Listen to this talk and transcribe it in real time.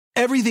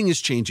Everything is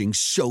changing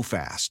so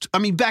fast. I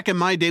mean, back in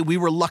my day, we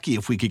were lucky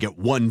if we could get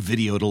one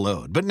video to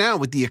load. But now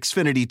with the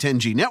Xfinity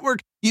 10G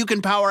network, you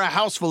can power a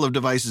house full of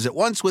devices at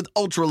once with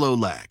ultra-low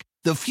lag.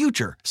 The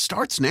future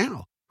starts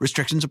now.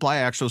 Restrictions apply.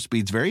 Actual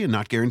speeds vary and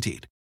not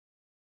guaranteed.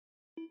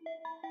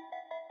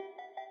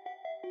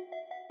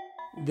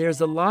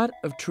 There's a lot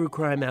of true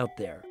crime out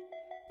there,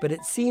 but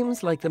it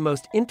seems like the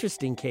most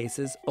interesting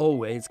cases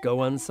always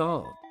go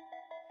unsolved.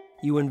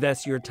 You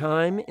invest your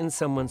time in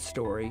someone's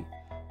story,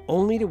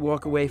 only to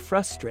walk away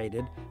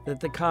frustrated that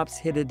the cops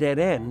hit a dead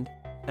end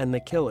and the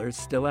killer's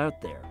still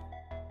out there.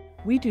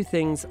 We do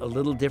things a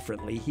little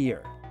differently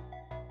here.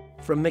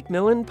 From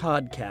Macmillan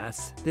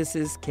Podcasts, this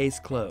is Case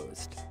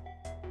Closed.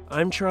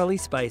 I'm Charlie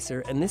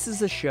Spicer, and this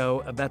is a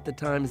show about the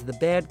times the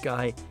bad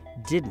guy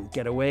didn't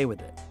get away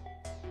with it.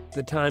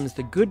 The times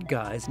the good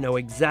guys know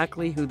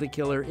exactly who the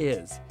killer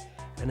is,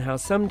 and how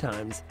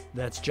sometimes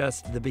that's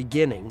just the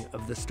beginning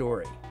of the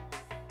story.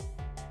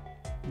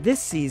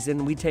 This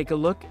season, we take a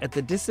look at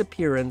the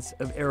disappearance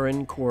of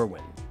Erin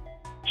Corwin.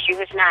 She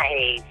was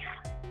naive.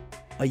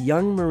 A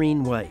young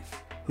Marine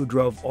wife who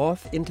drove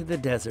off into the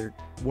desert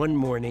one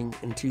morning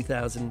in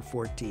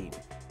 2014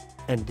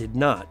 and did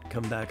not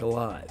come back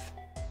alive.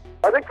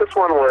 I think this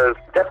one was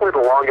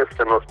definitely the longest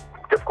and most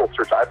difficult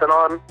search I've been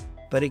on.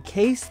 But a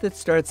case that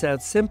starts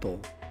out simple.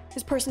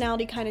 His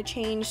personality kind of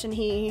changed and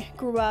he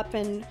grew up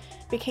and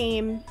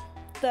became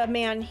the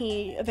man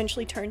he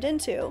eventually turned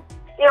into.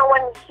 You know,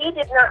 when he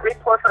did not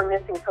report her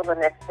missing till the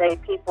next day,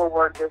 people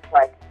were just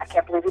like, I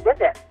can't believe he did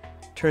that.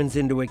 Turns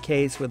into a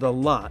case with a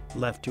lot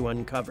left to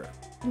uncover.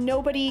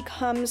 Nobody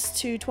comes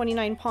to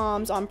 29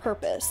 Palms on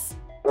purpose.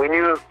 We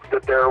knew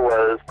that there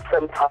was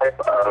some type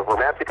of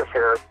romantic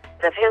affair.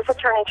 If his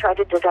attorney tried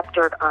to deduct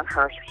dirt on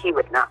her, he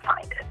would not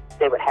find it.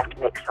 They would have to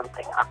make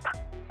something up.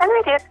 And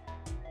they did.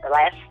 The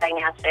last thing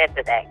I said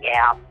to that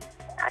gal,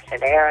 I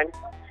said, Erin,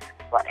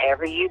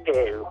 whatever you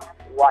do,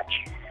 watch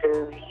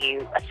who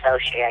you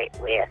associate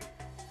with.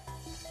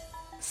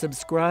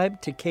 Subscribe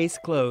to Case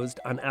Closed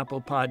on Apple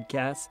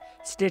Podcasts,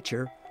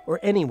 Stitcher, or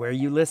anywhere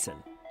you listen.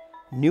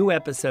 New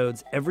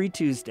episodes every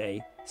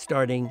Tuesday,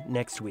 starting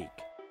next week.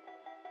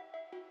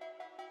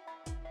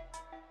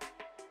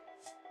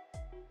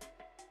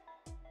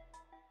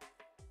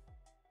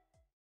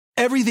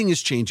 Everything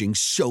is changing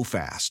so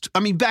fast. I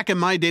mean, back in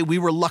my day, we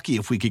were lucky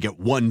if we could get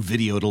one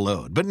video to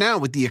load. But now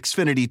with the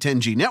Xfinity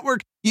 10G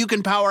network, you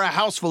can power a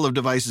house full of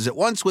devices at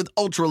once with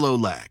ultra-low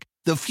lag.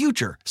 The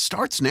future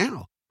starts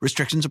now.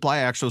 Restrictions apply.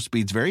 Actual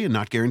speeds vary and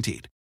not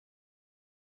guaranteed.